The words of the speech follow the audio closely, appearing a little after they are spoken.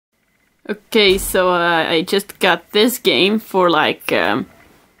Okay, so I just got this game for like 20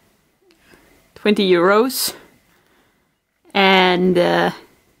 euros. And I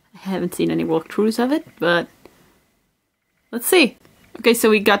haven't seen any walkthroughs of it, but let's see. Okay, so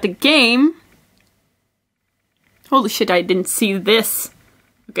we got the game. Holy shit, I didn't see this.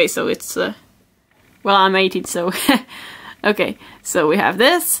 Okay, so it's, well, I'm 18, so... Okay, so we have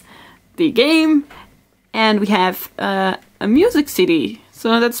this, the game, and we have a music CD.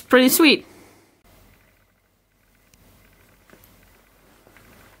 So that's pretty sweet.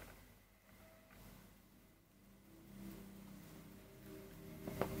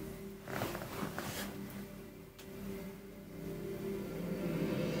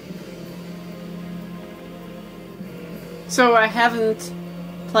 So I haven't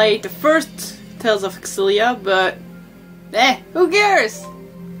played the first Tales of Xillia, but who cares?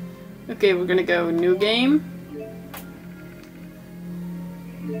 Okay, we're gonna go new game.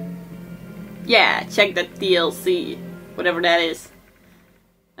 Yeah, check that DLC, whatever that is.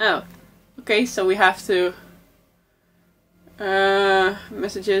 Oh, okay, so we have to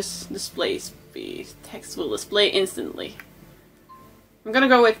messages display speed. Text will display instantly. I'm gonna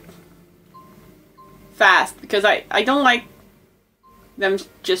go with fast because I don't like them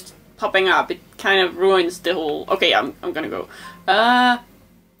just popping up. It kind of ruins the whole. Okay, I'm gonna go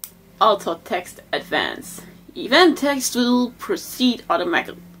auto text advance. Event text will proceed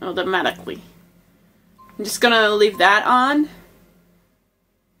automatically. I'm just gonna leave that on.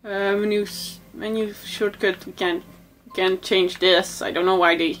 Menu shortcut. We can't change this. I don't know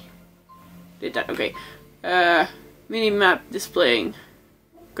why they did that. Okay. Mini map displaying.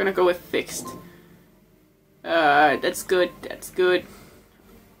 Gonna go with fixed. That's good. That's good.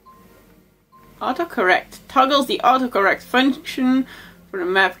 Autocorrect toggles the autocorrect function for the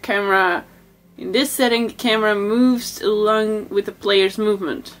map camera. In this setting, the camera moves along with the player's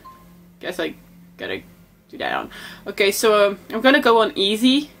movement. Guess I gotta do that on. Okay, so I'm gonna go on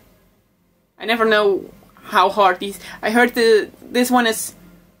easy. I never know how hard these. I heard this one is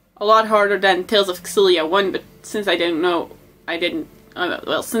a lot harder than Tales of Xillia 1, but since I didn't know,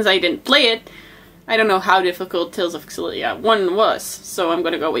 since I didn't play it, I don't know how difficult Tales of Xillia 1 was. So I'm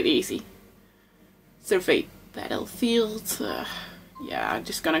gonna go with easy. Survey battlefield. Yeah, I'm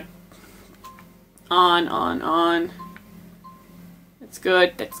just gonna on. That's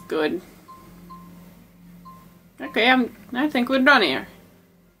good. That's good. Okay, I think we're done here.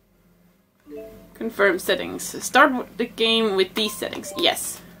 Confirm settings. Start the game with these settings.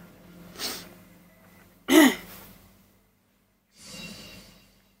 Yes.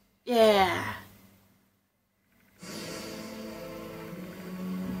 Yeah.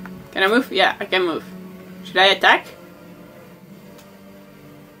 Can I move? Yeah, I can move. Should I attack?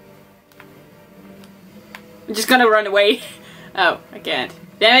 I'm just gonna run away. Oh, I can't.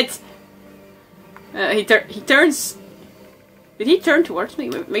 Damn it! He turns. Did he turn towards me?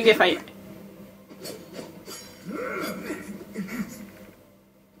 Maybe if I.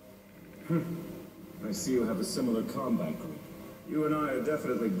 I see you have a similar combat group. You and I are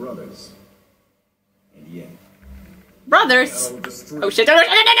definitely brothers. And yet. Brothers! Oh shit! No!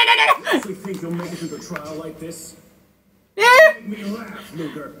 You think you'll make it through the trial like this? Yeah. Make me laugh,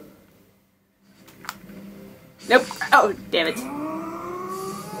 Luger. Nope. Oh, damn it.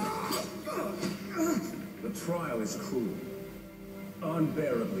 The trial is cruel.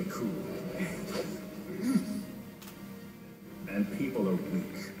 Unbearably cruel. And people are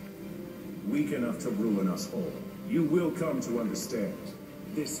weak. Weak enough to ruin us all. You will come to understand.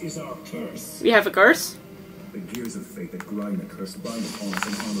 This is our curse. We have a curse? The gears of fate that grind the curse bind upon us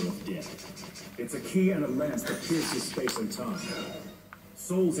in honor of death. It's a key and a lance that pierces space and time.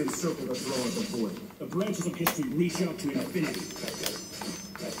 Souls encircle the throne of the void. The branches of history reach out to infinity.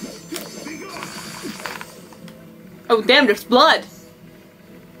 Oh damn, there's blood!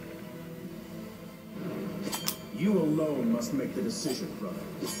 You alone must make the decision, brother.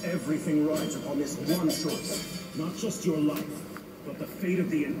 Everything rides upon this one choice. Not just your life, but the fate of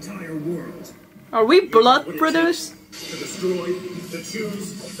the entire world. Are we blood brothers? To destroy, to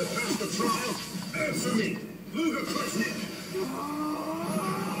choose, to pass the trial. Answer me, Luger Krasnik.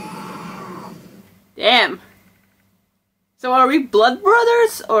 Damn. So are we blood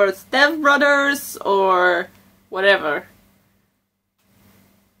brothers or step brothers or whatever?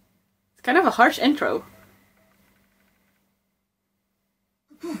 It's kind of a harsh intro.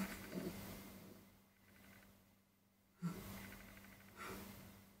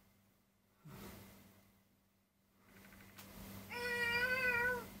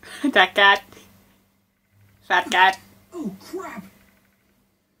 That cat. Fat cat. Oh crap!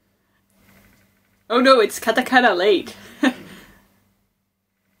 Oh no, it's Katakana Lake.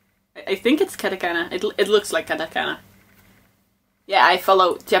 I think it's katakana. It looks like katakana. Yeah, I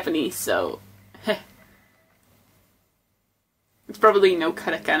follow Japanese, so... It's probably no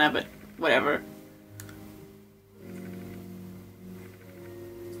katakana, but whatever.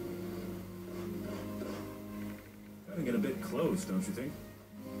 Gotta get a bit close, don't you think?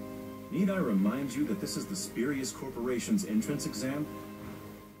 Need I remind you that this is the Spurious Corporation's entrance exam?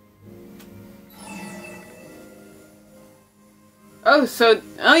 Oh, so...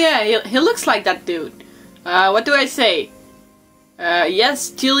 Oh yeah, he looks like that dude. What do I say?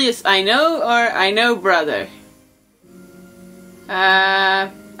 Yes, Julius, I know, or I know, brother.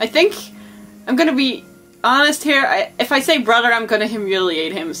 I think I'm gonna be honest here. If I say brother, I'm gonna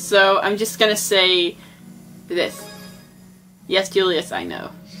humiliate him. So I'm just gonna say this. Yes, Julius, I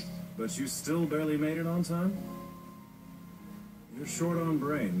know. But you still barely made it on time? You're short on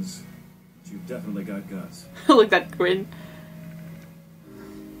brains, but you've definitely got guts. Look at that grin.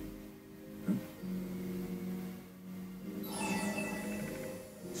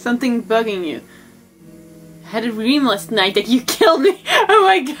 Something bugging you. I had a dream last night that you killed me. Oh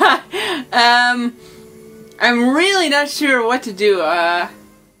my god. I'm really not sure what to do. I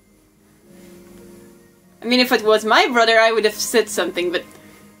mean, if it was my brother, I would have said something, but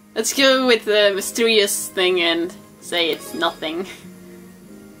let's go with the mysterious thing and say it's nothing.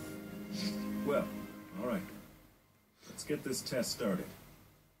 Well, alright. Let's get this test started.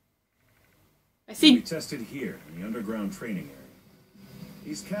 I see. We tested here, in the underground training area.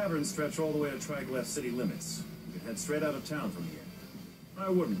 These caverns stretch all the way to Triglav city limits. You could head straight out of town from here. I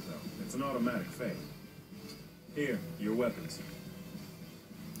wouldn't, though. It's an automatic fail. Here, your weapons.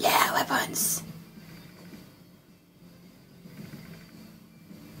 Yeah, weapons.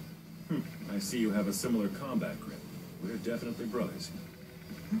 I see you have a similar combat grip. We're definitely brothers.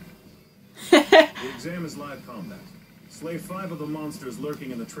 The exam is live combat. Slay 5 of the monsters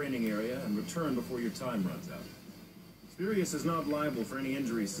lurking in the training area and return before your time runs out. Spurious is not liable for any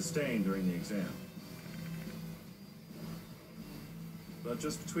injuries sustained during the exam. But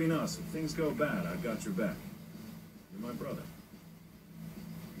just between us, if things go bad, I've got your back. You're my brother.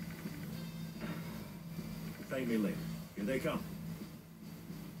 Thank me later. Here they come.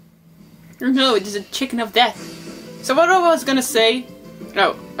 No, it is a chicken of death. So what I was gonna say...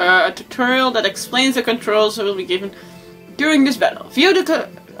 Oh, a tutorial that explains the controls will be given during this battle. View the...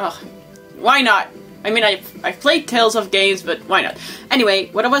 why not? I mean, I've played Tales of games, but why not?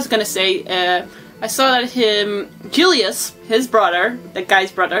 Anyway, what I was gonna say, I saw that Julius, his brother, that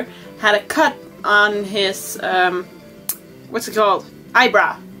guy's brother, had a cut on his, what's it called?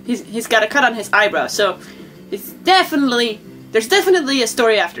 Eyebrow. He's got a cut on his eyebrow, so there's definitely a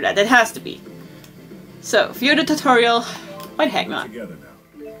story after that. It has to be. So, view the tutorial. Why the heck not? Together now.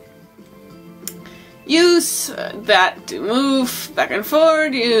 Use that to move back and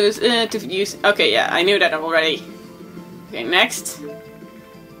forward. Use it to use... Okay, yeah, I knew that already. Okay, next.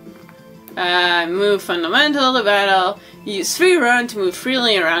 Move fundamental to battle. Use free run to move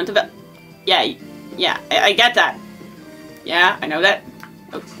freely around the battle. Yeah, I get that. Yeah, I know that.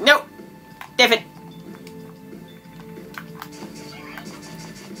 Oh, no! David!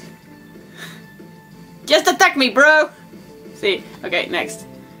 Just attack me, bro! See, okay, next.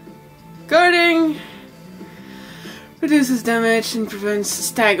 Guarding reduces damage and prevents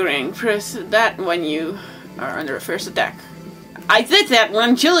staggering. Press that when you are under a first attack. I did that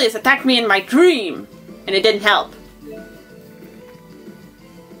when Julius attacked me in my dream, and it didn't help.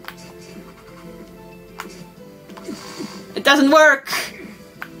 It doesn't work.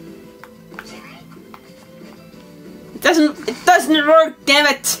 It doesn't work, damn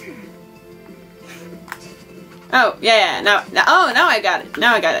it. Oh, yeah, now I got it.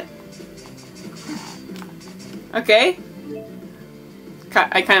 Now I got it. Okay.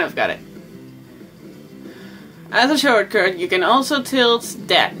 I kind of got it. As a shortcut, you can also tilt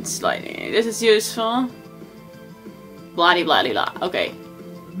that slightly. This is useful. Bloody bloody blah. Okay.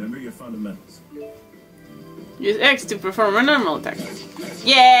 Remember your fundamentals. Use X to perform a normal attack.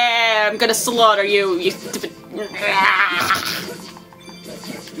 Yeah, I'm gonna slaughter you, you stupid.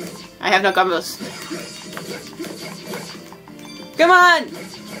 I have no combos. Come on!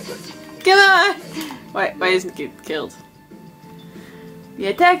 Come on! Why isn't it killed? The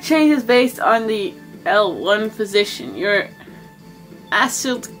attack changes based on the L1 position. Your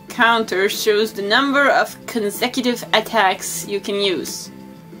assault counter shows the number of consecutive attacks you can use.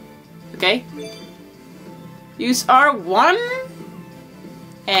 Okay? Use R1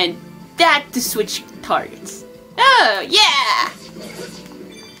 and that to switch targets. Oh, yeah!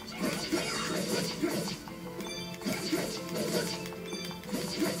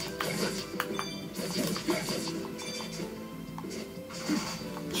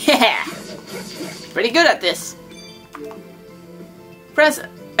 Yeah! Pretty good at this. Press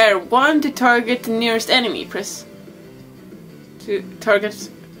R1 to target the nearest enemy. Press to target.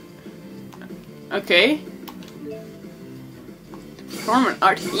 Okay. Perform an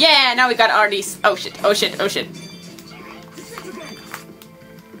art. Yeah, now we got arties. Oh shit, oh shit, oh shit.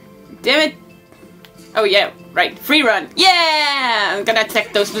 Damn it. Oh yeah, right. Free run. Yeah! I'm gonna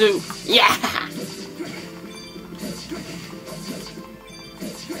attack those blue. Yeah!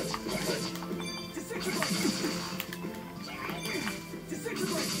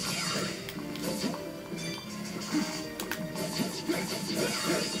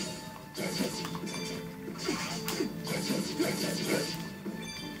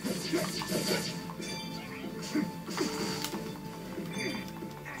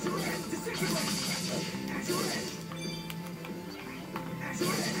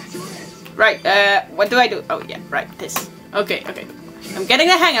 Right, what do I do? Oh yeah, right, this. Okay, okay. I'm getting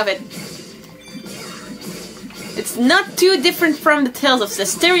the hang of it. It's not too different from the Tales of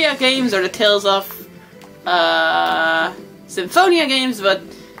Xillia games or the Tales of Symphonia games, but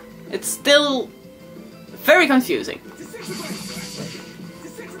it's still very confusing.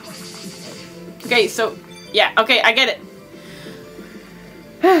 Okay, so yeah, okay, I get it.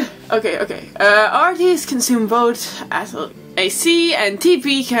 Okay, okay. RTs consume both AC and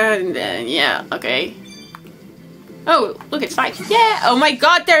TP can, yeah, okay. Oh, look, it's 5. Yeah! Oh my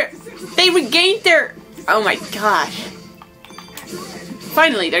god, they regained their... Oh my gosh.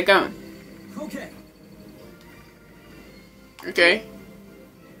 Finally, they're gone. Okay. Okay.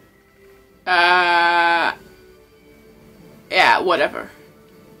 Yeah, whatever.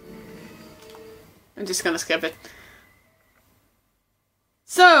 I'm just gonna skip it.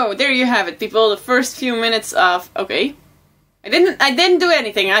 So, there you have it, people. The first few minutes of... Okay. I didn't do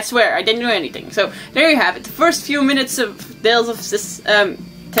anything, I swear. I didn't do anything. So, there you have it. The first few minutes of Tales of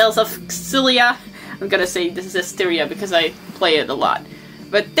Xillia. I'm gonna say this is Hysteria because I play it a lot.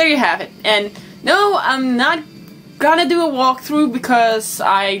 But there you have it. And no, I'm not gonna do a walkthrough because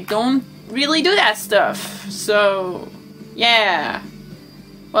I don't really do that stuff. So, yeah.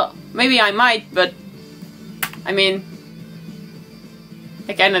 Well, maybe I might, but... I mean...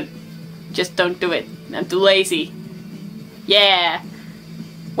 I kinda just don't do it. I'm too lazy. Yeah.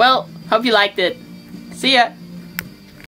 Well, hope you liked it. See ya.